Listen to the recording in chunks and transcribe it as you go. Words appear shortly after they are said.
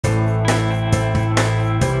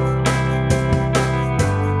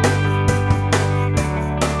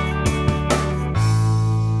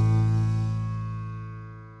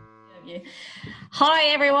Hi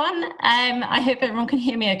everyone. I hope everyone can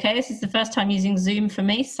hear me okay. This is the first time using Zoom for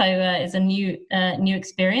me, so it's a new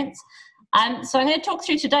experience. So I'm going to talk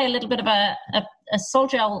through today a little bit of a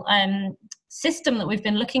sol-gel system that we've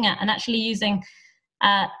been looking at, and actually using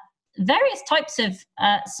various types of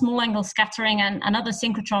small angle scattering and other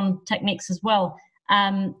synchrotron techniques as well,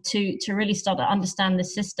 to really start to understand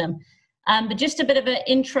this system. But just a bit of an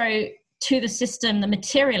intro to the system, the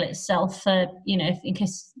material itself, in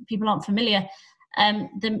case people aren't familiar.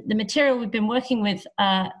 The material we've been working with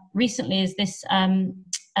recently is this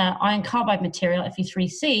iron carbide material,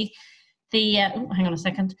 Fe3C. Hang on a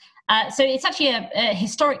second. So it's actually a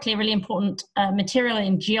historically really important material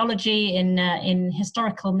in geology, in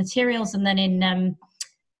historical materials, and then in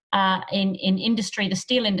industry. The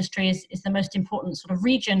steel industry is the most important sort of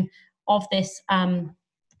region of this,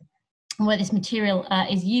 where this material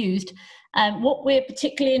is used. What we're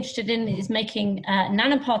particularly interested in is making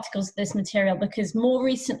nanoparticles of this material, because more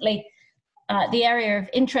recently the area of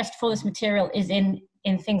interest for this material is in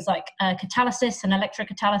things like catalysis and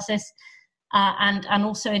electrocatalysis, and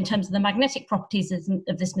also in terms of the magnetic properties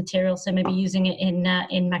of this material. So maybe using it in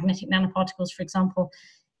magnetic nanoparticles, for example,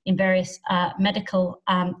 in various medical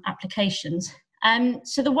applications.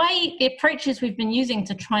 So the approaches we've been using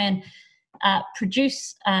to try and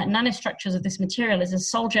produce nanostructures of this material is a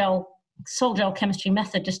sol-gel chemistry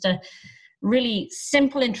method. Just a really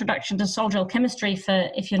simple introduction to sol-gel chemistry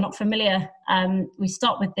for if you're not familiar. We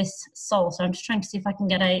start with this sol. So I'm just trying to see if I can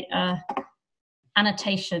get a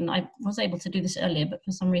annotation. I was able to do this earlier, but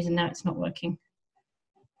for some reason now it's not working.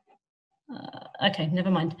 Okay,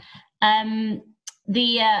 never mind.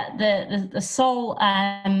 The sol.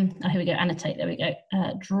 Oh, here we go. Annotate. There we go.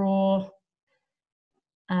 Draw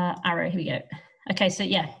arrow. Here we go. Okay, so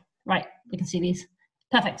yeah, right. We can see these.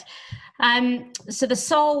 Perfect. So the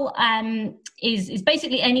sol is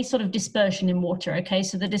basically any sort of dispersion in water. Okay,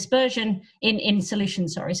 so the dispersion in solution.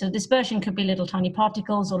 Sorry, so the dispersion could be little tiny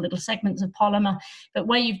particles or little segments of polymer, but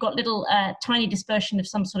where you've got little tiny dispersion of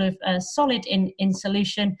some sort of solid in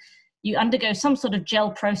solution, you undergo some sort of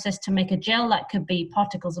gel process to make a gel. That could be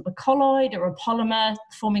particles of a colloid or a polymer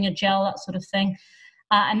forming a gel, that sort of thing.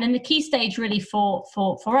 And then the key stage really for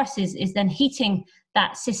us is then heating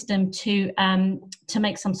that system to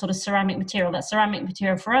make some sort of ceramic material. That ceramic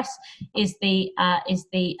material for us is the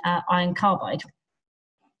iron carbide.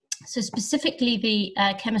 So specifically, the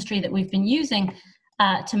chemistry that we've been using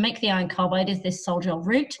to make the iron carbide is this sol-gel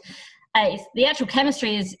route. The actual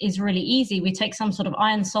chemistry is really easy. We take some sort of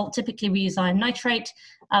iron salt. Typically, we use iron nitrate.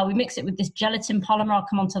 We mix it with this gelatin polymer. I'll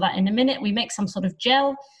come on to that in a minute. We make some sort of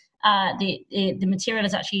gel. The material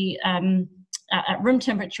is actually at room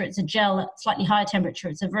temperature, it's a gel. At slightly higher temperature,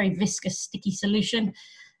 it's a very viscous, sticky solution.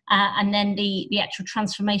 And then the actual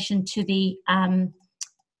transformation to the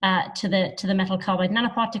metal carbide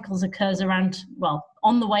nanoparticles occurs around, well,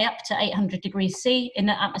 on the way up to 800 degrees C in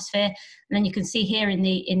the atmosphere. And then you can see here in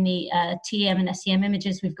the TEM and SEM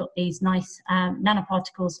images, we've got these nice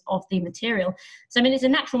nanoparticles of the material. So I mean, it's a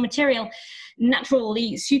natural material,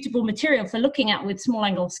 naturally suitable material for looking at with small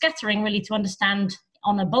angle scattering, really to understand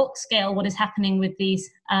on a bulk scale what is happening with these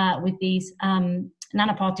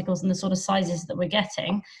nanoparticles and the sort of sizes that we're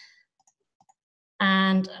getting.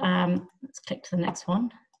 And let's click to the next one.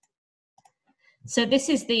 So this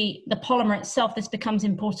is the polymer itself. This becomes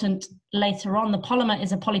important later on. The polymer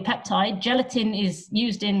is a polypeptide. Gelatin is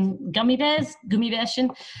used in gummy bears, Gummibärchen.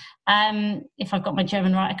 If I've got my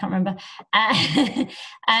German right, I can't remember.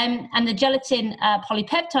 And the gelatin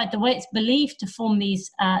polypeptide, the way it's believed to form these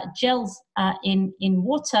gels in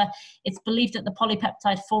water, it's believed that the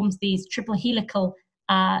polypeptide forms these triple helical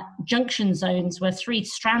junction zones where three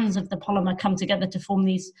strands of the polymer come together to form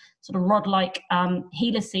these sort of rod-like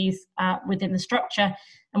helices within the structure.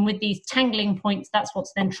 And with these tangling points, that's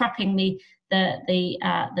what's then trapping the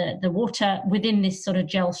water within this sort of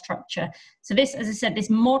gel structure. So this, as I said, this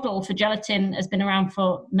model for gelatin has been around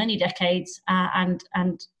for many decades, and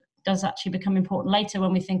does actually become important later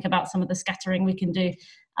when we think about some of the scattering we can do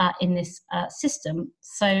in this system.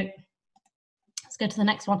 So let's go to the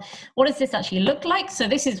next one. What does this actually look like? So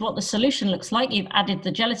this is what the solution looks like. You've added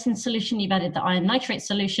the gelatin solution, you've added the iron nitrate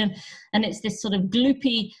solution, and it's this sort of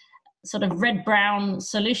gloopy, sort of red-brown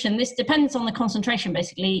solution. This depends on the concentration,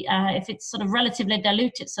 basically. If it's sort of relatively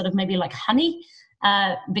dilute, it's sort of maybe like honey.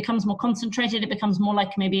 Becomes more concentrated, it becomes more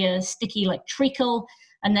like maybe a sticky, like treacle.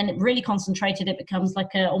 And then it really concentrated, it becomes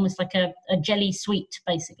like almost like a jelly sweet,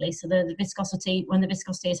 basically. So the viscosity, when the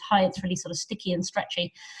viscosity is high, it's really sort of sticky and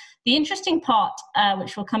stretchy. The interesting part,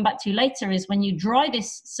 which we'll come back to later, is when you dry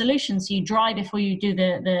this solution, so you dry before you do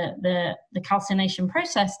the calcination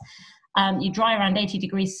process, You dry around 80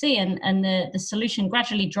 degrees C, and the solution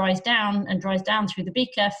gradually dries down through the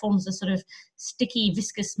beaker, forms a sort of sticky,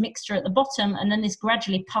 viscous mixture at the bottom, and then this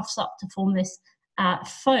gradually puffs up to form this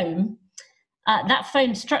foam. That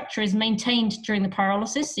foam structure is maintained during the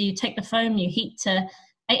pyrolysis. So you take the foam, you heat to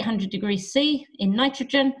 800 degrees C in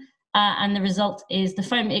nitrogen, and the result is the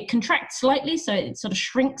foam. It contracts slightly, so it sort of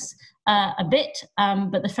shrinks a bit,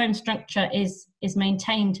 but the foam structure is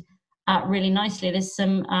maintained really nicely. There's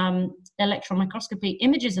some electron microscopy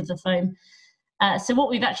images of the foam. So what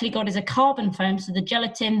we've actually got is a carbon foam. So the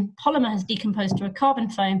gelatin polymer has decomposed to a carbon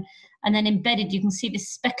foam, and then embedded, you can see this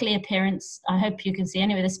speckly appearance. I hope you can see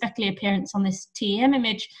anyway, the speckly appearance on this TEM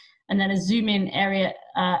image, and then a zoom in area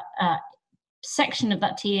section of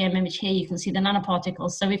that TEM image here, you can see the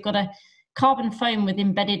nanoparticles. So we've got a carbon foam with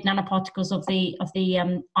embedded nanoparticles of the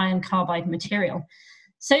iron carbide material.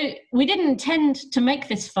 So we didn't intend to make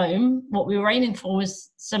this foam. What we were aiming for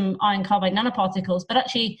was some iron carbide nanoparticles, but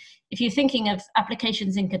actually, if you're thinking of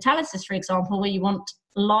applications in catalysis, for example, where you want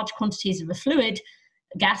large quantities of a fluid,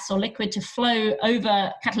 gas or liquid, to flow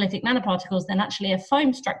over catalytic nanoparticles, then actually a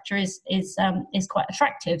foam structure is quite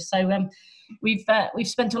attractive. So we've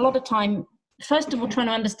spent a lot of time, first of all, trying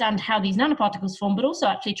to understand how these nanoparticles form, but also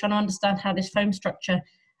actually trying to understand how this foam structure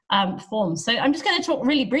forms. So I'm just going to talk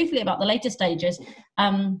really briefly about the later stages,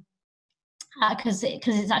 because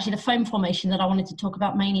it's actually the foam formation that I wanted to talk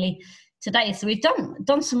about mainly today. So we've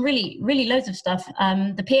done some really loads of stuff.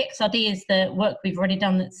 The PXRD is the work we've already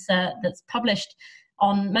done that's published.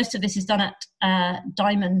 On most of this is done at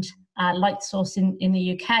Diamond Light Source in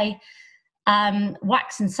the UK.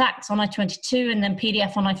 Wax and Sachs on I-22, and then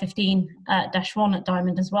PDF on I-15-1 at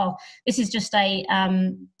Diamond as well. This is just a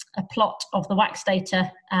plot of the wax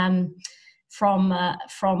data from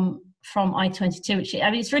I-22, which, I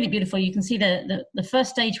mean, it's really beautiful. You can see the first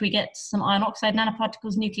stage, we get some iron oxide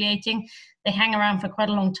nanoparticles nucleating. They hang around for quite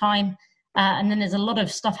a long time. And then there's a lot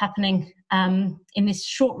of stuff happening in this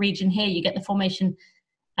short region here. You get the formation.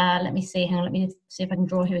 Let me see. Hang on. Let me see if I can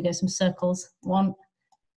draw. Here we go. Some circles. 1,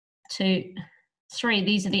 2, 3.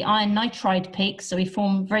 These are the iron nitride peaks. So we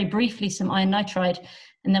form very briefly some iron nitride,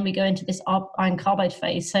 and then we go into this iron carbide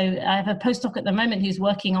phase. So I have a postdoc at the moment who's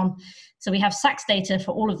working on. So we have Sachs data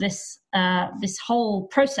for all of this this whole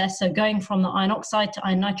process. So going from the iron oxide to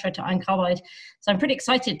iron nitride to iron carbide. So I'm pretty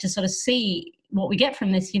excited to sort of see what we get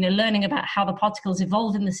from this, learning about how the particles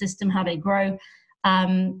evolve in the system, how they grow,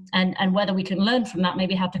 and whether we can learn from that,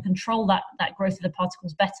 maybe how to control that growth of the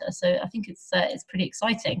particles better. So I think it's pretty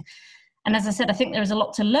exciting. And as I said, I think there is a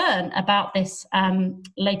lot to learn about this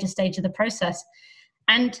later stage of the process.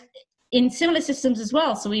 And in similar systems as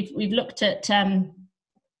well. So we've looked at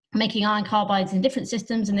making iron carbides in different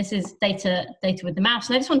systems, and this is data with the mouse.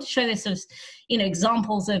 And I just want to show this as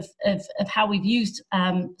examples of how we've used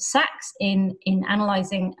Sachs in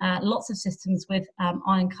analyzing lots of systems with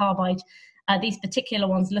iron carbide. These particular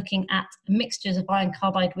ones looking at mixtures of iron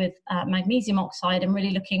carbide with magnesium oxide, and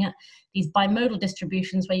really looking at these bimodal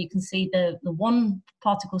distributions where you can see the one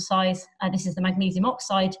particle size. This is the magnesium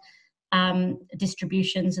oxide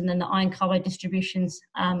distributions, and then the iron carbide distributions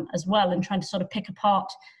as well, and trying to sort of pick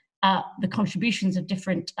apart the contributions of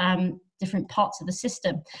different parts of the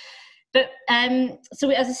system. But so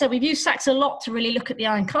as I said, we've used Sachs a lot to really look at the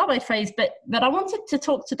iron carbide phase. But I wanted to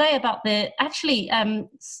talk today about the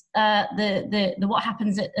what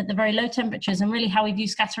happens at the very low temperatures, and really how we've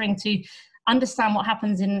used scattering to understand what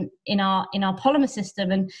happens in our polymer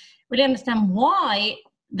system, and really understand why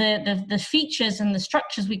the features and the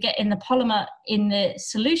structures we get in the polymer in the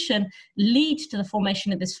solution lead to the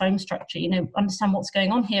formation of this foam structure. Understand what's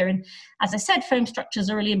going on here. And as I said, foam structures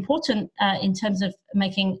are really important in terms of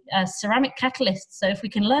making ceramic catalysts. So if we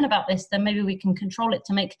can learn about this, then maybe we can control it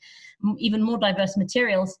to make even more diverse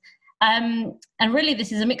materials. And really,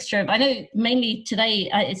 this is a mixture of, I know mainly today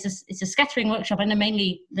it's a scattering workshop. I know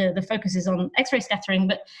mainly the focus is on X-ray scattering,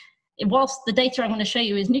 but whilst the data I'm going to show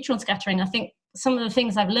you is neutron scattering, I think some of the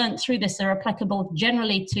things I've learned through this are applicable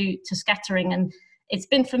generally to scattering. And it's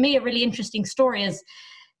been, for me, a really interesting story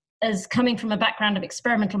as coming from a background of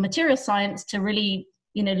experimental material science to really,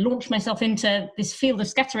 launch myself into this field of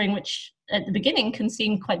scattering, which at the beginning can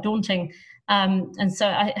seem quite daunting. And so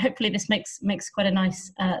hopefully this makes quite a nice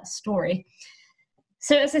story.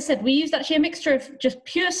 So as I said, we used actually a mixture of just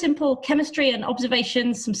pure simple chemistry and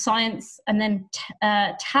observations, some science, and then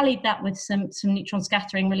tallied that with some neutron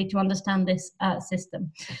scattering, really to understand this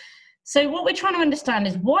system. So what we're trying to understand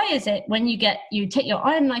is, why is it when you take your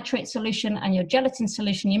iron nitrate solution and your gelatin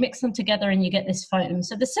solution, you mix them together and you get this foam?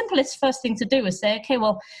 So the simplest first thing to do is say, okay,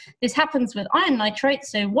 well, this happens with iron nitrate,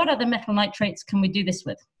 so what other metal nitrates can we do this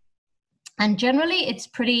with? And generally, it's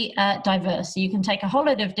pretty diverse. So you can take a whole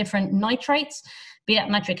load of different nitrates, be that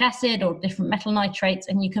nitric acid or different metal nitrates,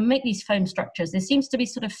 and you can make these foam structures. This seems to be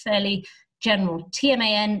sort of fairly general.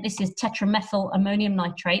 TMAN, this is tetramethyl ammonium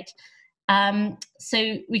nitrate.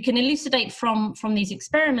 So we can elucidate from these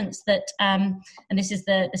experiments that, and this is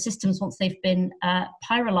the systems once they've been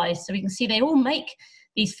pyrolyzed. So we can see they all make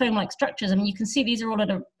these foam-like structures. I mean, you can see these are all at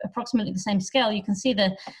approximately the same scale. You can see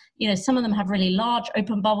some of them have really large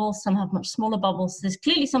open bubbles, some have much smaller bubbles. There's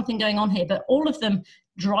clearly something going on here, but all of them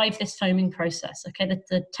drive this foaming process. Okay,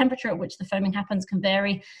 the temperature at which the foaming happens can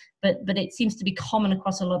vary, but it seems to be common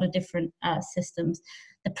across a lot of different systems.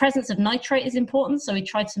 The presence of nitrate is important, so we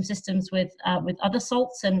tried some systems with other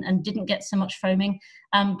salts and didn't get so much foaming,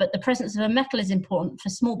 but the presence of a metal is important for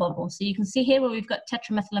small bubbles. So you can see here where we've got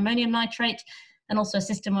tetramethyl ammonium nitrate, and also a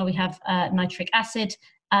system where we have nitric acid,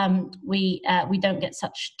 we don't get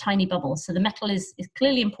such tiny bubbles. So the metal is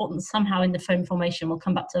clearly important somehow in the foam formation. We'll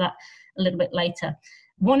come back to that a little bit later.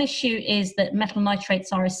 One issue is that metal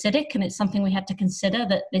nitrates are acidic, and it's something we had to consider,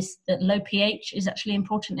 that low pH is actually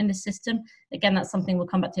important in this system. Again, that's something we'll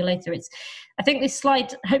come back to later. I think this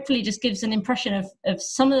slide hopefully just gives an impression of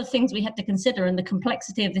some of the things we had to consider and the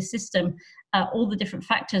complexity of this system, all the different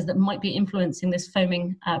factors that might be influencing this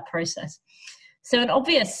foaming process. So an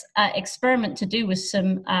obvious experiment to do was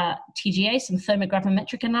some TGA, some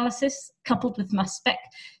thermogravimetric analysis coupled with mass spec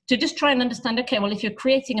to just try and understand, okay, well, if you're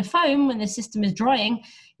creating a foam when the system is drying,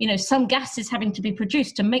 some gas is having to be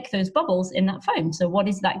produced to make those bubbles in that foam. So what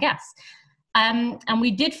is that gas? And we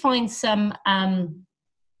did find some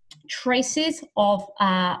traces of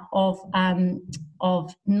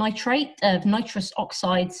nitrous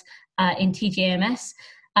oxides in TGAMS.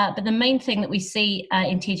 But the main thing that we see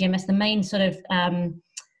in TGMS, the main sort of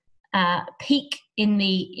peak in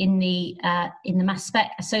the mass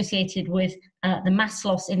spec associated with the mass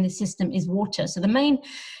loss in the system is water. So the main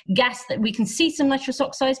gas that we can see some nitrous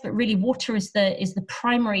oxides, but really water is the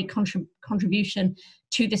primary contribution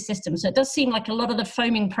to this system. So it does seem like a lot of the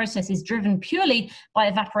foaming process is driven purely by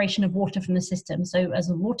evaporation of water from the system. So as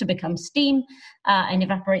the water becomes steam and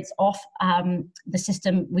evaporates off the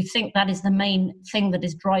system, we think that is the main thing that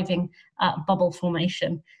is driving bubble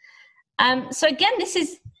formation. So again, this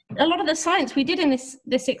is a lot of the science we did in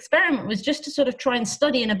this experiment was just to sort of try and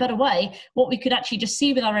study in a better way what we could actually just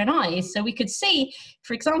see with our own eyes. So we could see,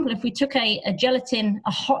 for example, if we took a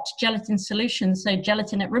hot gelatin solution, so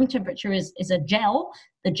gelatin at room temperature is a gel,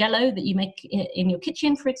 the jello that you make in your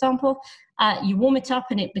kitchen, for example, you warm it up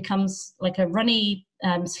and it becomes like a runny,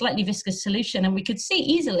 slightly viscous solution. And we could see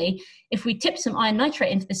easily if we tipped some iron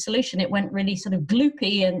nitrate into the solution, it went really sort of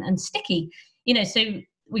gloopy and sticky, so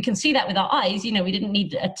we can see that with our eyes. We didn't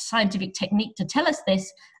need a scientific technique to tell us this,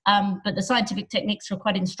 but the scientific techniques were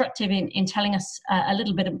quite instructive in telling us a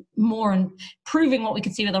little bit more and proving what we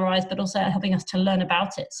could see with our eyes, but also helping us to learn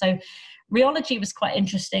about it. So rheology was quite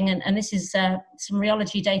interesting, and this is some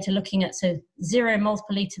rheology data looking at 0 moles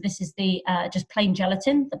per liter. This is the just plain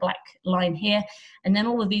gelatin, the black line here, and then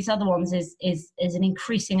all of these other ones is an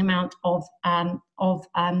increasing amount of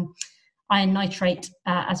iron nitrate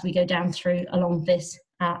as we go down through along this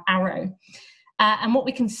arrow. And what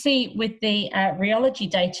we can see with the rheology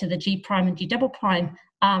data, the G prime and G double prime,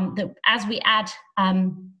 that as we add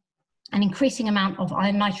an increasing amount of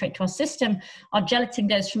iron nitrate to our system, our gelatin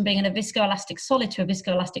goes from being in a viscoelastic solid to a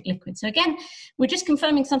viscoelastic liquid. So again, we're just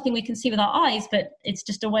confirming something we can see with our eyes, but it's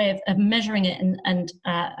just a way of measuring it and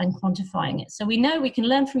quantifying it. So we know, we can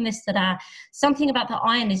learn from this that something about the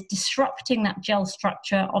iron is disrupting that gel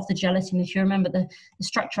structure of the gelatin. If you remember the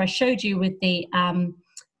structure I showed you with the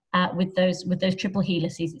with those triple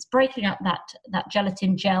helices, it's breaking up that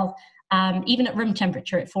gelatin gel. Even at room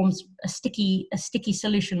temperature, it forms a sticky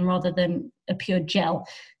solution rather than a pure gel.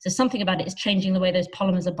 So something about it is changing the way those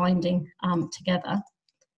polymers are binding together.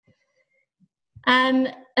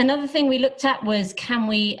 Another thing we looked at was, can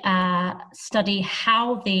we study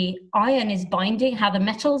how the iron is binding, how the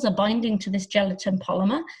metals are binding to this gelatin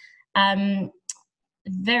polymer?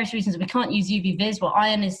 Various reasons we can't use UV vis. Well,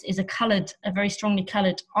 iron is a very strongly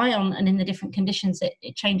colored ion, and in the different conditions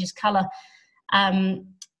it changes color. I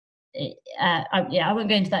won't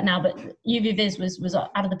go into that now, but UV vis was out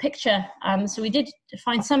of the picture. So we did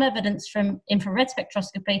find some evidence from infrared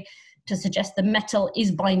spectroscopy to suggest the metal is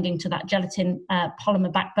binding to that gelatin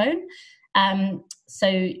polymer backbone. So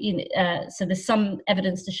there's some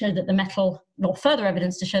evidence to show that the metal, or further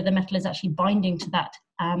evidence to show the metal is actually binding to that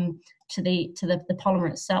to the polymer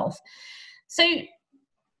itself. So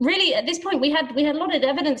really, at this point, we had a lot of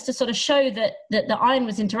evidence to sort of show that the iron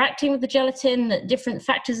was interacting with the gelatin, that different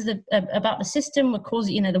factors about the system were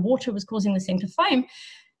causing, the water was causing this thing to foam.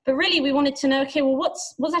 But really, we wanted to know, okay, well,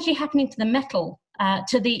 what's actually happening to the metal,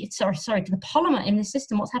 to the polymer in the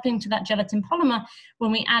system? What's happening to that gelatin polymer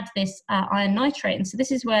when we add this iron nitrate? And so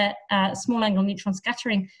this is where small angle neutron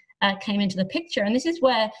scattering came into the picture. And this is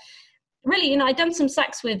where, really, I'd done some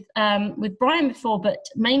SACs with Brian before, but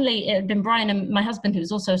mainly it had been Brian and my husband, who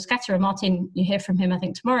was also a scatterer, Martin. You hear from him, I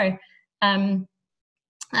think, tomorrow.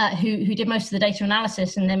 Who did most of the data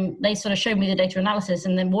analysis, and then they sort of showed me the data analysis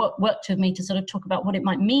and then worked with me to sort of talk about what it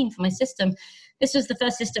might mean for my system. This was the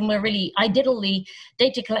first system where really I did all the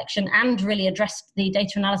data collection and really addressed the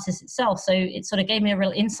data analysis itself. So it sort of gave me a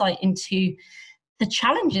real insight into the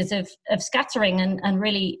challenges of scattering and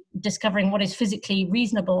really discovering what is physically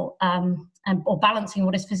reasonable or balancing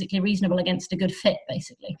what is physically reasonable against a good fit,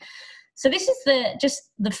 basically. So this is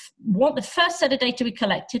the first set of data we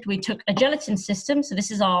collected. We took a gelatin system. So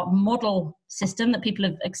this is our model system that people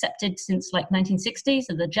have accepted since like 1960s,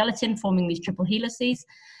 so the gelatin forming these triple helices.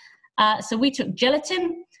 So we took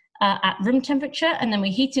gelatin at room temperature, and then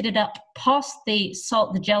we heated it up past the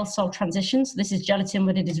gel-salt transition. So this is gelatin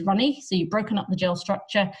when it is runny. So you've broken up the gel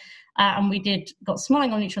structure. And we got small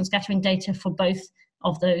angle neutron scattering data for both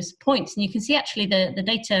of those points. And you can see actually the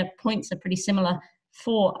data points are pretty similar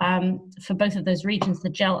for both of those regions, the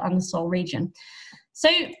gel and the sol region. So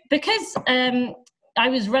because I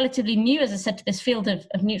was relatively new, as I said, to this field of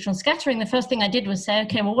neutron scattering, the first thing I did was say,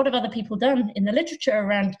 okay, well, what have other people done in the literature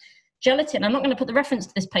around gelatin? I'm not going to put the reference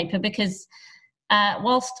to this paper because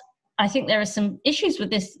whilst I think there are some issues with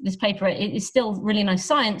this paper, it is still really nice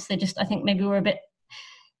science. I think maybe we're a bit,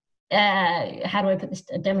 how do I put this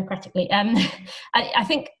democratically? I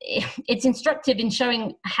think it's instructive in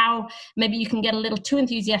showing how maybe you can get a little too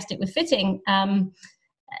enthusiastic with fitting, and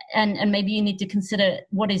maybe you need to consider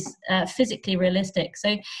what is physically realistic.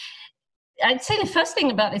 So I'd say the first thing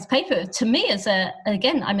about this paper, to me, is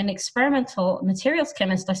again, I'm an experimental materials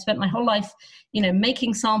chemist. I spent my whole life,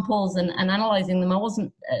 making samples and analyzing them. I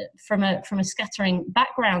wasn't from a scattering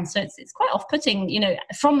background, so it's quite off-putting,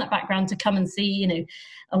 from that background to come and see,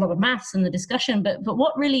 a lot of maths and the discussion. But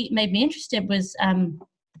what really made me interested was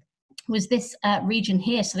this region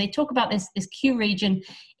here. So they talk about this Q region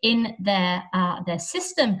in their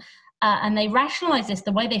system. And they rationalize this,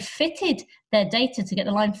 the way they fitted their data to get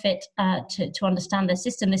the line fit to understand their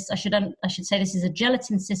system. I should say this is a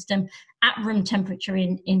gelatin system at room temperature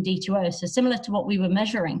in D2O, so similar to what we were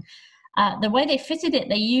measuring. The way they fitted it,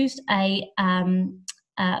 they used a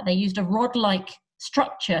rod-like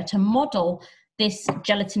structure to model this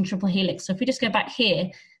gelatin triple helix. So if we just go back here,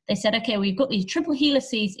 they said, okay, we've got these triple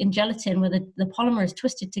helices in gelatin where the polymer is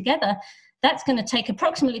twisted together. That's going to take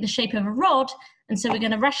approximately the shape of a rod. And so we're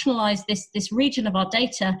going to rationalize this region of our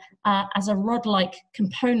data as a rod-like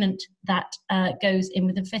component that goes in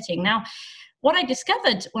with the fitting. Now, what I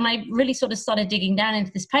discovered when I really sort of started digging down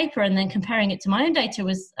into this paper and then comparing it to my own data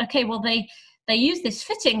was, okay, well, they used this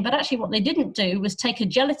fitting, but actually what they didn't do was take a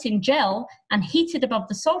gelatin gel and heat it above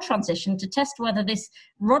the sol transition to test whether this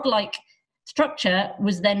rod-like structure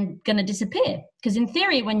was then going to disappear. Because in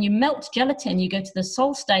theory, when you melt gelatin, you go to the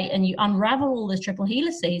sol state and you unravel all those triple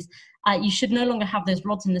helices, you should no longer have those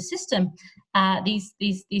rods in the system.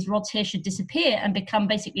 These rods here should disappear and become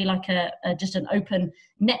basically like just an open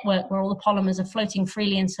network where all the polymers are floating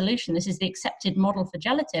freely in solution. This is the accepted model for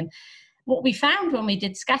gelatin. What we found when we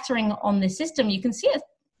did scattering on this system, you can see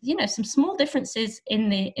some small differences in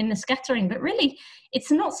the scattering, but really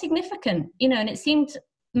it's not significant, and it seemed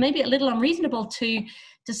maybe a little unreasonable to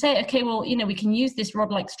say, okay, well, we can use this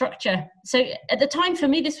rod-like structure. So at the time, for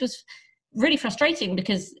me, this was really frustrating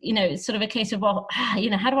because, it's sort of a case of, well, how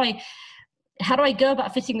do I go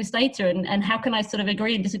about fitting this data and how can I sort of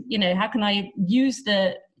agree and, how can I use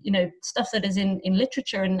the, stuff that is in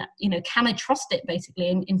literature and, can I trust it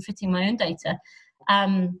basically in fitting my own data?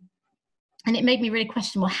 And it made me really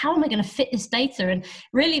question, well, how am I going to fit this data? And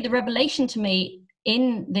really the revelation to me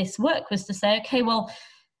in this work was to say, okay, well,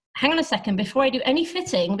 hang on a second, before I do any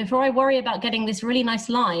fitting, before I worry about getting this really nice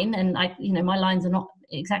line, and my lines are not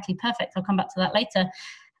exactly perfect, I'll come back to that later.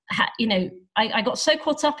 I got so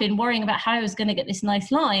caught up in worrying about how I was going to get this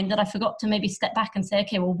nice line that I forgot to maybe step back and say,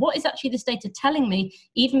 okay, well, what is actually this data telling me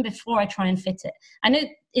even before I try and fit it? I know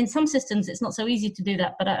in some systems it's not so easy to do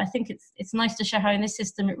that, but I think it's nice to show how in this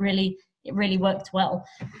system it really worked well.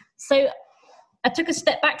 So I took a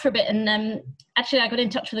step back for a bit, and actually I got in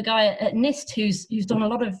touch with a guy at NIST who's done a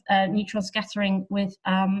lot of neutron scattering with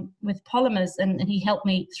polymers, and he helped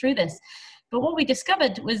me through this. But what we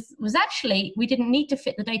discovered was actually we didn't need to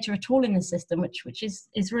fit the data at all in the system, which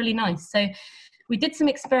is really nice. So We did some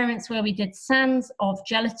experiments where we did sands of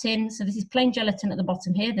gelatin. So this is plain gelatin at the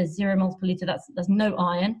bottom here. There's 0 multipoliter, there's no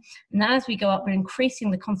iron. And as we go up, we're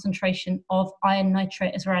increasing the concentration of iron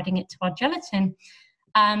nitrate as we're adding it to our gelatin.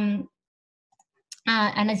 And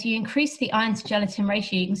as you increase the iron to gelatin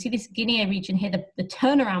ratio, you can see this Guinea region here, the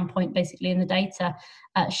turnaround point basically in the data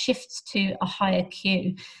shifts to a higher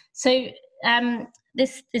Q. So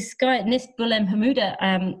this guy, Nis Bulem Hamouda,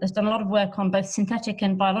 has done a lot of work on both synthetic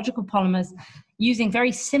and biological polymers using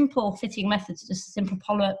very simple fitting methods, just a simple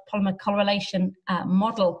polymer correlation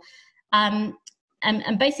model. And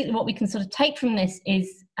basically what we can sort of take from this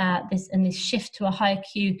is this shift to a higher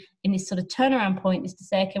Q in this sort of turnaround point is to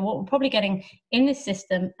say, okay, what we're probably getting in this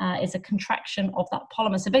system is a contraction of that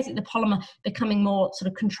polymer. So basically the polymer becoming more sort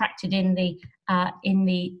of contracted in the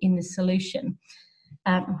solution.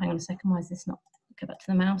 Hang on a second, why is this not? Go back to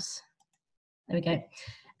the mouse. There we go.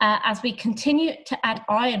 As we continue to add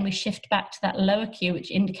iron, we shift back to that lower Q,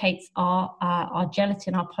 which indicates our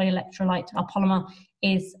gelatin, our polyelectrolyte, our polymer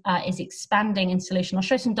is expanding in solution. I'll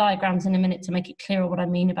show some diagrams in a minute to make it clearer what I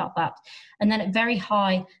mean about that. And then at very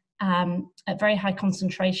high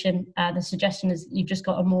concentration, the suggestion is you've just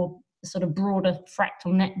got a more sort of broader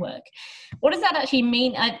fractal network. What does that actually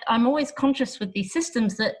mean? I'm always conscious with these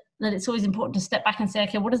systems that it's always important to step back and say,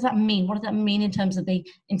 okay, what does that mean? What does that mean in terms of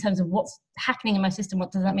what's happening in my system?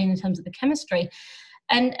 What does that mean in terms of the chemistry?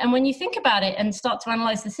 And when you think about it and start to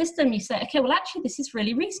analyze the system, you say, okay, well, actually, this is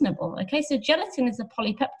really reasonable. Okay, so gelatin is a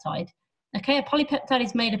polypeptide. Okay, a polypeptide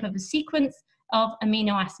is made up of a sequence of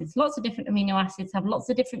amino acids. Lots of different amino acids have lots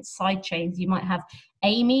of different side chains. You might have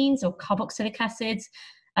amines or carboxylic acids,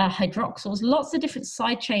 hydroxyls, lots of different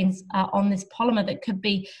side chains on this polymer that could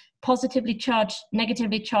be positively charged,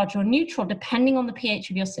 negatively charged, or neutral, depending on the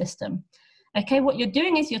pH of your system. Okay, what you're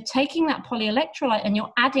doing is you're taking that polyelectrolyte and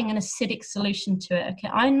you're adding an acidic solution to it. Okay,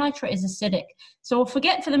 iron nitrate is acidic. So we'll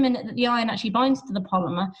forget for the minute that the iron actually binds to the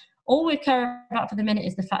polymer. All we care about for the minute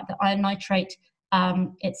is the fact that iron nitrate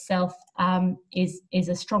itself is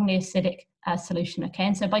a strongly acidic solution. Okay,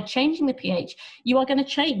 and so by changing the pH, you are going to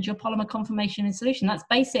change your polymer conformation in solution. That's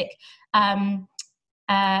basic.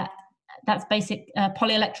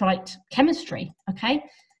 Polyelectrolyte chemistry. Okay,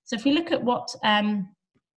 so if we look at what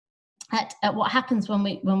happens when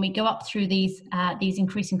we go up through these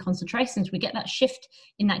increasing concentrations, we get that shift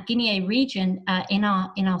in that Guinea region in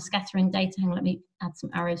our scattering data. Hang on, let me add some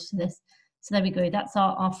arrows to this. So there we go. That's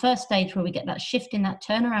our first stage where we get that shift in that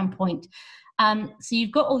turnaround point. So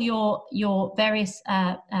you've got all your various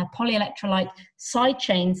polyelectrolyte side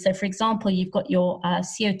chains. So for example, you've got your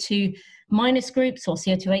CO2 minus groups or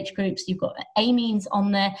CO2H groups, you've got amines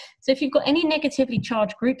on there. So if you've got any negatively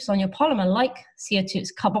charged groups on your polymer, like CO2,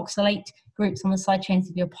 it's carboxylate groups on the side chains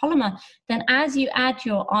of your polymer, then as you add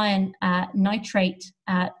your iron nitrate,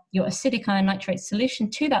 your acidic iron nitrate solution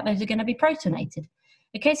to that, those are going to be protonated.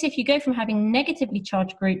 Okay, so if you go from having negatively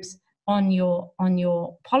charged groups on your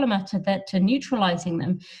polymer to neutralizing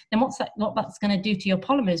them, then what that's going to do to your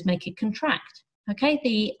polymer is make it contract. Okay,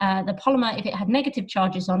 the polymer, if it had negative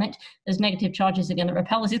charges on it, those negative charges are going to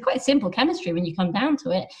repel. This is quite simple chemistry when you come down to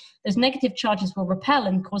it. Those negative charges will repel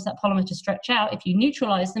and cause that polymer to stretch out. If you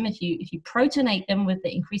neutralize them, if you protonate them with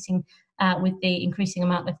the increasing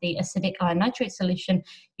amount of the acidic iron nitrate solution,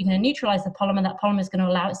 you're going to neutralize the polymer. That polymer is going to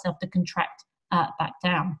allow itself to contract back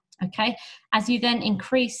down. Okay, as you then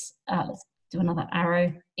increase, let's do another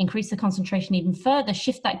arrow, increase the concentration even further,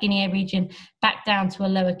 shift that Guinea region back down to a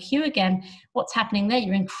lower Q again. What's happening there?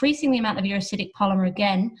 You're increasing the amount of your acidic polymer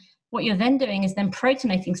again. What you're then doing is then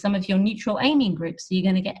protonating some of your neutral amine groups. So you're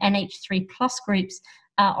going to get NH3 plus groups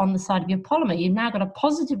on the side of your polymer. You've now got a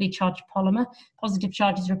positively charged polymer. Positive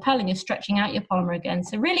charges repelling, you're stretching out your polymer again.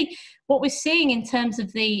 So really what we're seeing in terms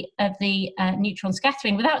of the neutron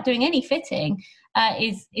scattering without doing any fitting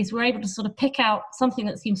is we're able to sort of pick out something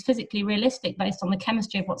that seems physically realistic based on the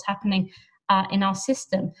chemistry of what's happening in our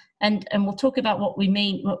system, and we'll talk about what we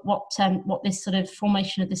mean, what this sort of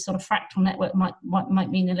formation of this sort of fractal network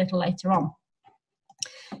might mean a little later on.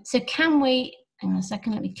 So can we, hang on a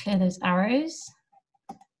second, let me clear those arrows.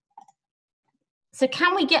 So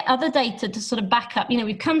can we get other data to sort of back up? You know,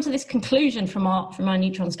 we've come to this conclusion from our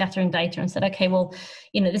neutron scattering data and said, okay, well,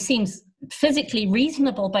 you know, this seems physically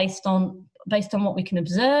reasonable based on what we can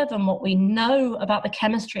observe and what we know about the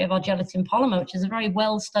chemistry of our gelatin polymer, which is a very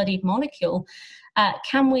well-studied molecule.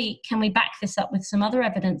 Can we back this up with some other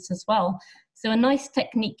evidence as well? So a nice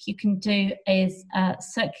technique you can do is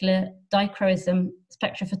circular dichroism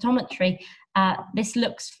spectrophotometry. This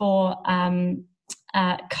looks for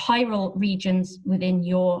chiral regions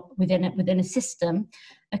within a system.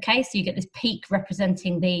 Okay, so you get this peak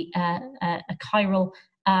representing a chiral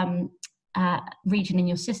region in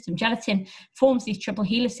your system. Gelatin forms these triple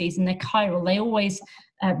helices, and they're chiral. They always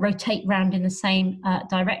rotate round in the same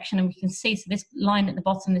direction, and we can see, so this line at the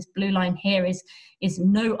bottom, this blue line here, is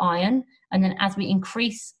no iron. And then as we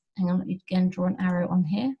increase, hang on, let me again draw an arrow on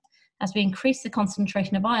here. As we increase the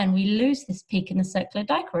concentration of iron, we lose this peak in the circular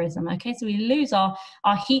dichirism. Okay, so we lose our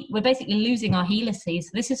heat. We're basically losing our helices.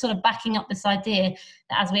 So this is sort of backing up this idea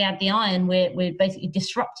that as we add the iron, we're basically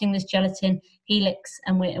disrupting this gelatin helix,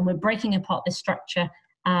 and we're breaking apart this structure.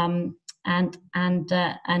 And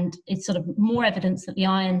it's sort of more evidence that the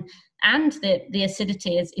iron and the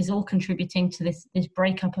acidity is all contributing to this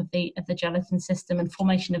breakup of the gelatin system and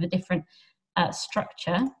formation of a different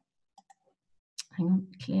structure. Hang on,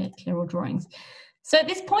 clear all drawings. So at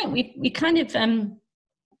this point, we kind of can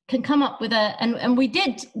come up with and we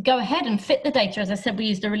did go ahead and fit the data. As I said, we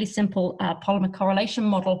used a really simple polymer correlation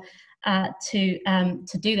model to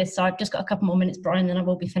do this. So I've just got a couple more minutes, Brian, then I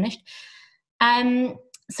will be finished.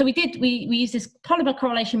 So we used this polymer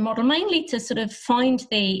correlation model mainly to sort of find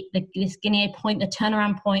this Guinea point, the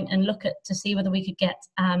turnaround point, and look to see whether we could get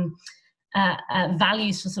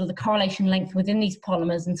values for sort of the correlation length within these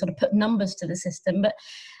polymers and sort of put numbers to the system. But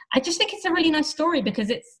I just think it's a really nice story, because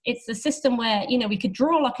it's a system where, you know, we could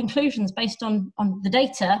draw all our conclusions based on the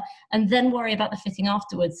data and then worry about the fitting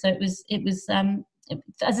afterwards. So it was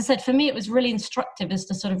as I said, for me, it was really instructive as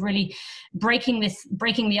to sort of really breaking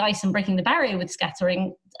the ice and breaking the barrier with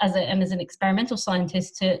scattering as an experimental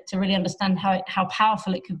scientist to really understand how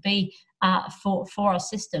powerful it could be for our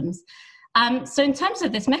systems. So in terms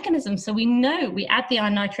of this mechanism, so we know we add the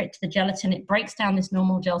iron nitrate to the gelatin, it breaks down this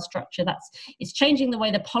normal gel structure. It's changing the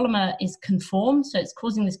way the polymer is conformed, so it's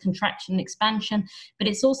causing this contraction and expansion, but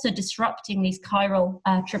it's also disrupting these chiral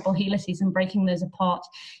triple helices and breaking those apart.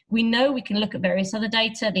 We know we can look at various other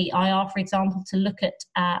data, the IR, for example, to look at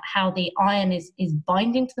how the iron is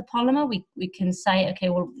binding to the polymer. We can say, okay,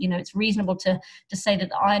 well, you know, it's reasonable to say that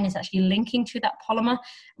the iron is actually linking to that polymer.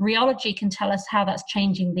 Rheology can tell us how that's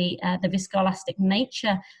changing the viscoelastic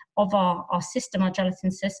nature of our system, our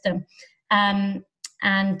gelatin system, and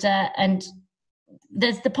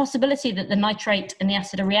there's the possibility that the nitrate and the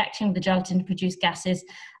acid are reacting with the gelatin to produce gases.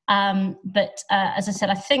 But as I said,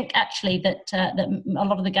 I think actually that a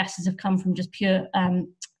lot of the gases have come from just pure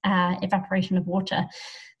evaporation of water.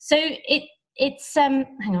 So it's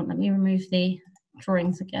hang on, let me remove the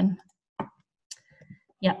drawings again.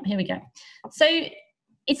 Yeah, here we go. So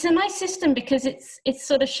it's a nice system because it's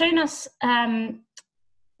sort of shown us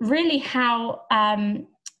really how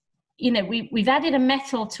you know, we've added a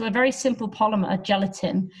metal to a very simple polymer, a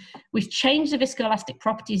gelatin. We've changed the viscoelastic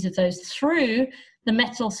properties of those through the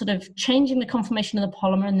metal sort of changing the conformation of the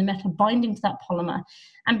polymer and the metal binding to that polymer.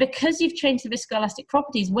 And because you've changed the viscoelastic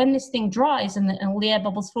properties, when this thing dries and all the air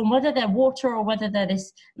bubbles form, whether they're water or whether they're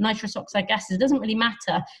this nitrous oxide gases, it doesn't really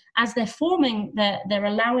matter. As they're forming, they're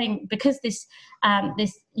allowing, because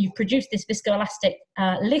you've produced this viscoelastic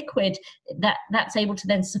liquid that's able to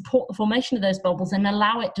then support the formation of those bubbles and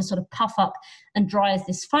allow it to sort of puff up and dry as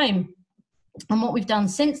this foam. And what we've done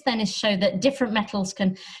since then is show that different metals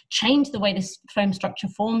can change the way this foam structure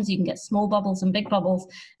forms. You can get small bubbles and big bubbles.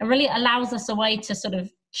 It really allows us a way to sort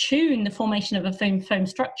of tune the formation of a foam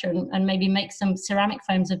structure and maybe make some ceramic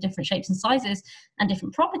foams of different shapes and sizes and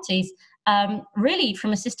different properties, really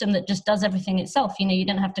from a system that just does everything itself. You know, you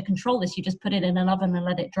don't have to control this. You just put it in an oven and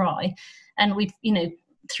let it dry. And we've, you know,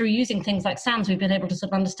 through using things like SAMs, we've been able to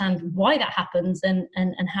sort of understand why that happens and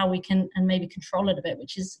how we can and maybe control it a bit,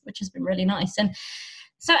 which has been really nice. And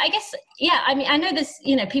so I guess, yeah, I mean, I know there's,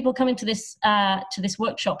 you know, people coming to this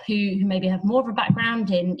workshop who maybe have more of a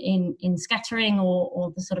background in scattering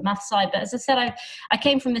or the sort of math side. But as I said, I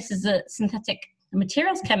came from this as a synthetic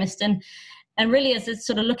materials chemist, and really as it's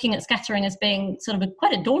sort of looking at scattering as being sort of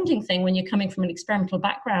quite a daunting thing when you're coming from an experimental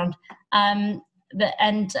background. And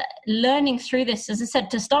learning through this, as I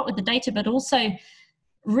said, to start with the data, but also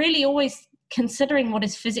really always considering what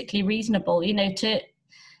is physically reasonable, we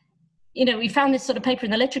found this sort of paper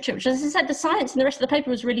in the literature, which, as I said, the science and the rest of the paper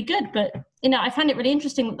was really good, but, I found it really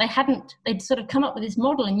interesting that they'd sort of come up with this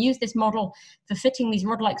model and used this model for fitting these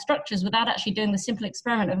rod-like structures without actually doing the simple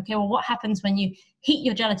experiment of, okay, well, what happens when you heat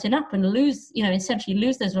your gelatin up and essentially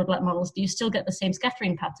lose those rod-like models? Do you still get the same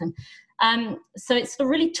scattering pattern? So it's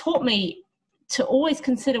really taught me to always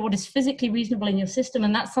consider what is physically reasonable in your system,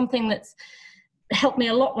 and that's something that's helped me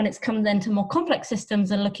a lot when it's come then to more complex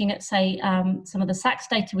systems and looking at, say, some of the SACS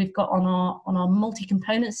data we've got on our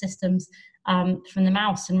multi-component systems from the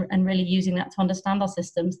mouse, and really using that to understand our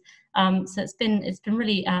systems. So it's been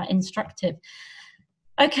really instructive.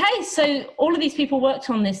 Okay, so all of these people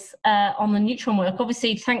worked on this, on the neutron work.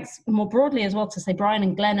 Obviously, thanks more broadly as well to say Brian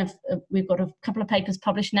and Glenn we've got a couple of papers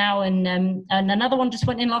published now, and another one just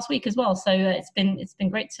went in last week as well. So it's been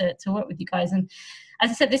great to work with you guys. And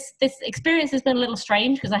as I said, this experience has been a little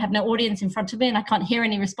strange because I have no audience in front of me and I can't hear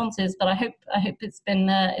any responses. But I hope it's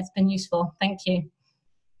been useful. Thank you.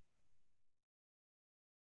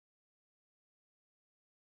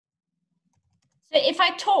 So if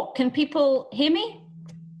I talk, can people hear me?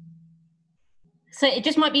 So it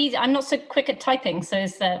just might be easy. I'm not so quick at typing, so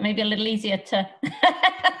it's maybe a little easier to.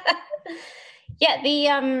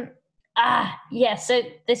 Yeah, so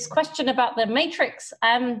this question about the matrix.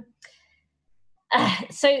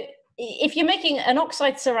 So if you're making an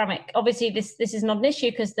oxide ceramic, obviously this is not an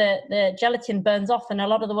issue because the gelatin burns off, and a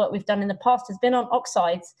lot of the work we've done in the past has been on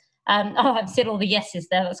oxides. I've seen all the yeses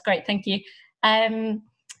there. That's great. Thank you.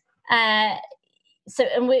 So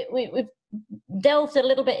and we've delved a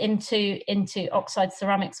little bit into oxide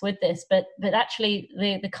ceramics with this, but actually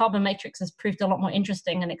the carbon matrix has proved a lot more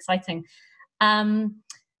interesting and exciting. The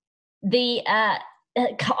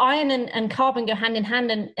iron and carbon go hand in hand,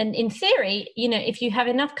 and in theory, if you have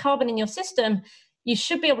enough carbon in your system, you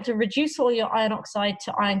should be able to reduce all your iron oxide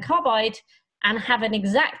to iron carbide and have an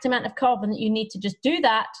exact amount of carbon that you need to just do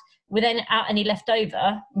that without any left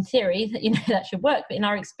over. In theory, that should work, but in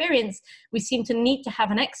our experience, we seem to need to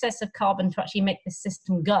have an excess of carbon to actually make the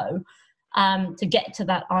system go, to get to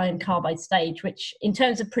that iron carbide stage, which in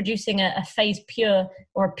terms of producing a phase pure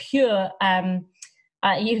or a pure,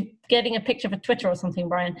 you getting a picture for Twitter or something,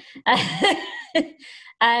 Brian?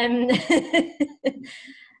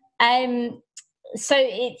 So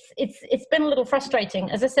it's been a little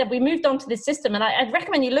frustrating. As I said, we moved on to this system, and I'd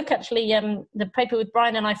recommend you look actually the paper with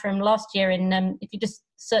Brian and I from last year. If you just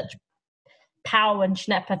search Powell and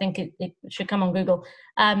Schnepp, I think it should come on Google.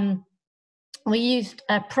 We used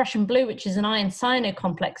Prussian blue, which is an iron cyano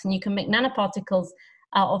complex, and you can make nanoparticles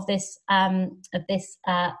of this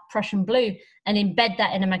Prussian blue and embed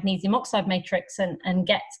that in a magnesium oxide matrix and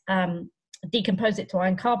get decompose it to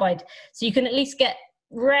iron carbide. So you can at least get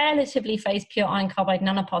relatively phase pure iron carbide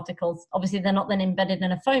nanoparticles. Obviously, they're not then embedded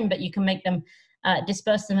in a foam, but you can make them,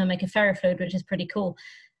 disperse them and make a ferrofluid, which is pretty cool.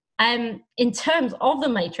 In terms of the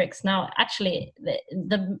matrix, now, actually,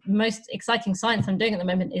 the most exciting science I'm doing at the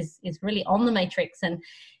moment is really on the matrix, and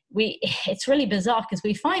it's really bizarre because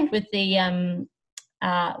we find with the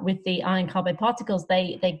iron carbide particles,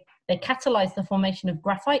 they catalyze the formation of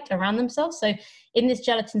graphite around themselves. So in this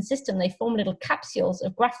gelatin system, they form little capsules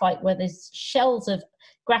of graphite where there's shells of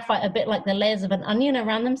graphite, a bit like the layers of an onion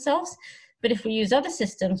around themselves. But if we use other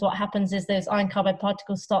systems, what happens is those iron carbide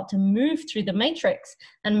particles start to move through the matrix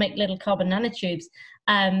and make little carbon nanotubes.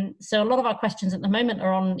 So a lot of our questions at the moment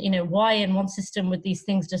are on, why in one system would these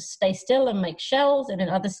things just stay still and make shells, and in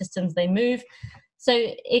other systems they move. So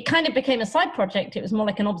it kind of became a side project. It was more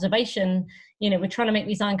like an observation. We're trying to make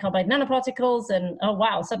these iron carbide nanoparticles, and oh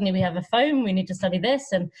wow, suddenly we have a foam. We need to study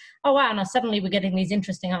this, and oh wow, now suddenly we're getting these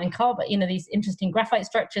interesting iron carbide, these interesting graphite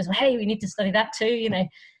structures. Well, hey, we need to study that too.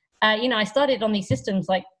 I started on these systems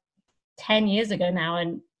like 10 years ago now,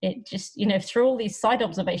 and it just, through all these side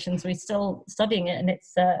observations, we're still studying it, and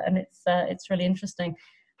it's really interesting.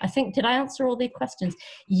 I think, did I answer all the questions?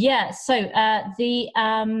 Yeah. So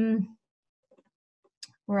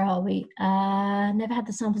where are we? Never had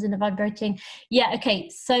the samples in the vibrating. Yeah. Okay.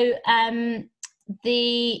 So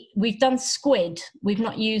we've done squid. We've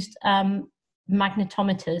not used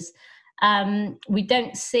magnetometers. We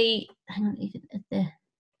don't see. Hang on, even at the.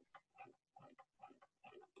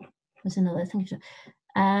 There's another thing.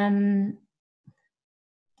 Hang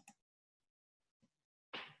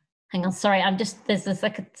on, sorry. There's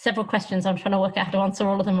like several questions. I'm trying to work out how to answer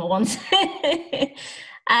all of them at once.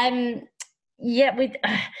 Yeah,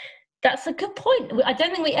 that's a good point. I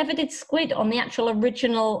don't think we ever did squid on the actual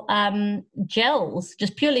original gels,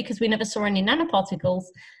 just purely because we never saw any nanoparticles.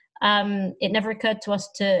 It never occurred to us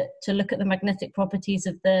to look at the magnetic properties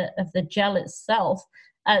of the gel itself.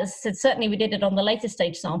 So certainly we did it on the later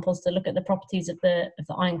stage samples to look at the properties of the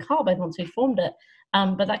iron carbide once we formed it.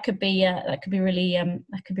 But that could be really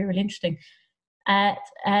interesting.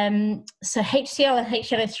 So HCl and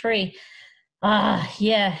HNO3.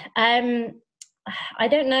 Yeah. I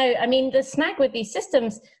don't know. I mean, the snag with these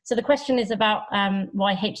systems. So the question is about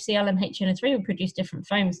why HCl and HNO3 would produce different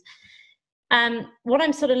foams. What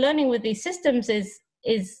I'm sort of learning with these systems is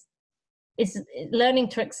learning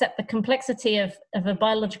to accept the complexity of a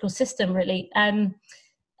biological system, really, and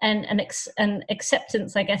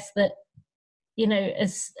acceptance, I guess, that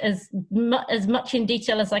as much in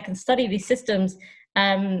detail as I can study these systems,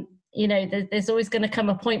 you know, there's always going to come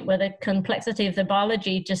a point where the complexity of the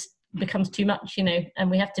biology just becomes too much, you know, and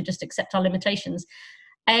we have to just accept our limitations.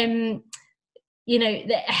 You know,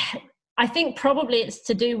 I think probably it's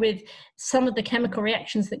to do with some of the chemical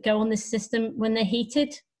reactions that go on this system when they're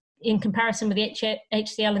heated in comparison with the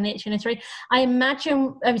HCl and the HNO3. I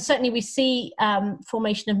imagine, I mean, certainly we see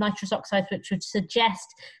formation of nitrous oxides, which would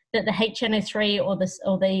suggest that the HNO3 or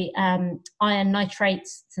the iron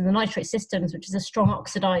nitrates, so the nitrate systems, which is a strong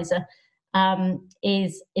oxidizer,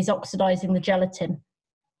 is oxidizing the gelatin.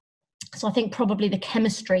 So I think probably the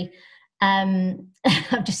chemistry,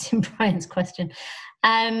 I've just seen Brian's question.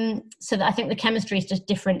 So that I think the chemistry is just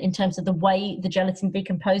different in terms of the way the gelatin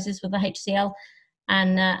decomposes with the HCl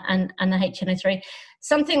and the HNO3.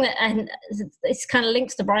 Something that, and this kind of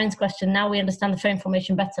links to Brian's question, now we understand the foam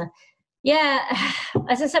formation better. Yeah,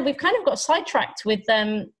 as I said, we've kind of got sidetracked with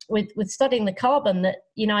studying the carbon, that,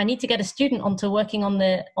 you know, I need to get a student onto working on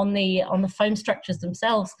the foam structures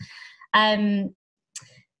themselves. The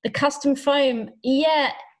custom foam,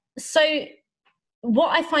 yeah. So what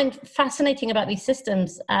I find fascinating about these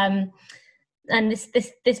systems, and this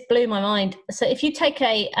blew my mind. So if you take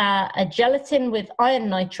a gelatin with iron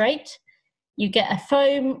nitrate, you get a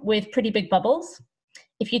foam with pretty big bubbles.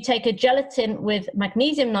 If you take a gelatin with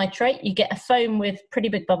magnesium nitrate, you get a foam with pretty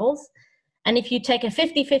big bubbles. And if you take a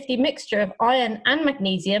 50-50 mixture of iron and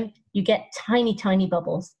magnesium, you get tiny, tiny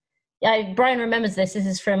bubbles. Brian remembers this. This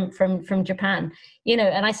is from Japan, you know,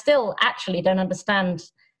 and I still actually don't understand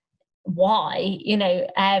why, you know.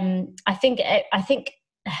 I think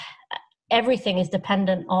everything is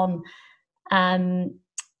dependent on I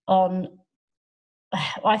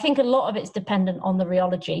think a lot of it's dependent on the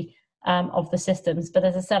rheology of the systems. But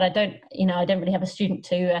as I said, I don't really have a student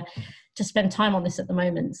to spend time on this at the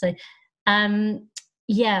moment. So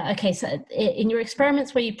yeah, okay. So in your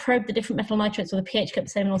experiments where you probe the different metal nitrates or the pH kept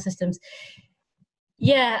the same in all systems,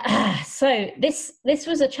 yeah. So this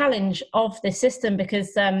was a challenge of this system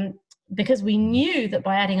because we knew that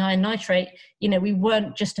by adding iron nitrate, you know, we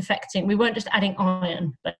weren't just adding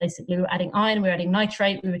iron, but basically we were adding iron, we were adding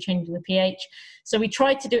nitrate, we were changing the pH. So we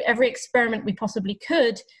tried to do every experiment we possibly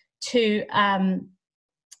could to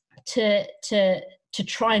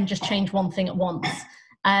try and just change one thing at once,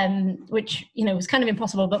 which, you know, was kind of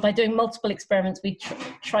impossible. But by doing multiple experiments, we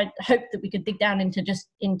hoped that we could dig down into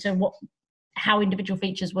how individual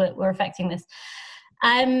features were affecting this.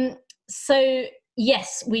 So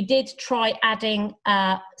yes, we did try adding,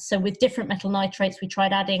 so with different metal nitrates, we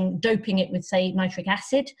tried doping it with, say, nitric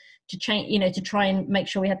acid to change, you know, to try and make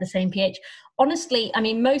sure we had the same pH. Honestly, I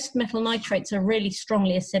mean, most metal nitrates are really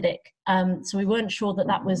strongly acidic, so we weren't sure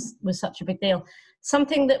that was such a big deal.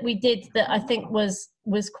 Something that we did that I think was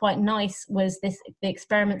quite nice was the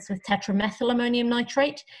experiments with tetramethylammonium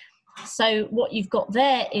nitrate. So what you've got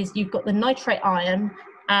there is you've got the nitrate ion,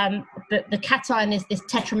 but the cation is this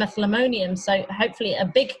tetramethylammonium. So hopefully a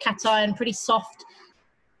big cation, pretty soft,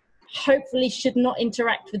 hopefully should not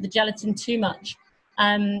interact with the gelatin too much.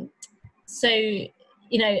 So,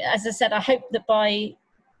 you know, as I said, I hope that by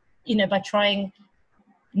trying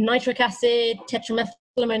nitric acid,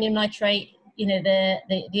 tetramethylammonium nitrate, you know,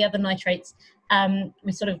 the other nitrates,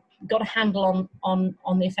 we sort of got a handle on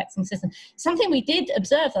the effects on the system. Something we did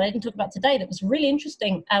observe that I didn't talk about today that was really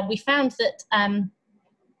interesting. We found that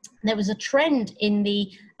there was a trend in the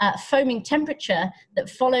foaming temperature that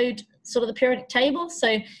followed sort of the periodic table.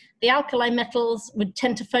 So the alkali metals would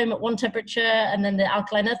tend to foam at one temperature, and then the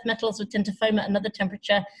alkaline earth metals would tend to foam at another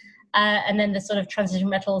temperature, and then the sort of transition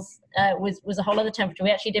metals was a whole other temperature.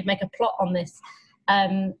 We actually did make a plot on this.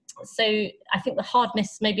 So I think the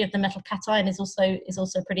hardness maybe of the metal cation is also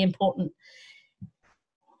pretty important.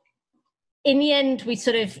 In the end, we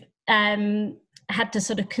sort of had to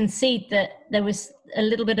sort of concede that there was a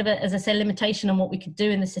little bit of a, as I say, limitation on what we could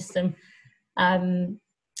do in the system,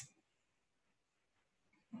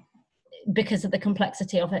 because of the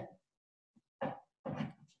complexity of it.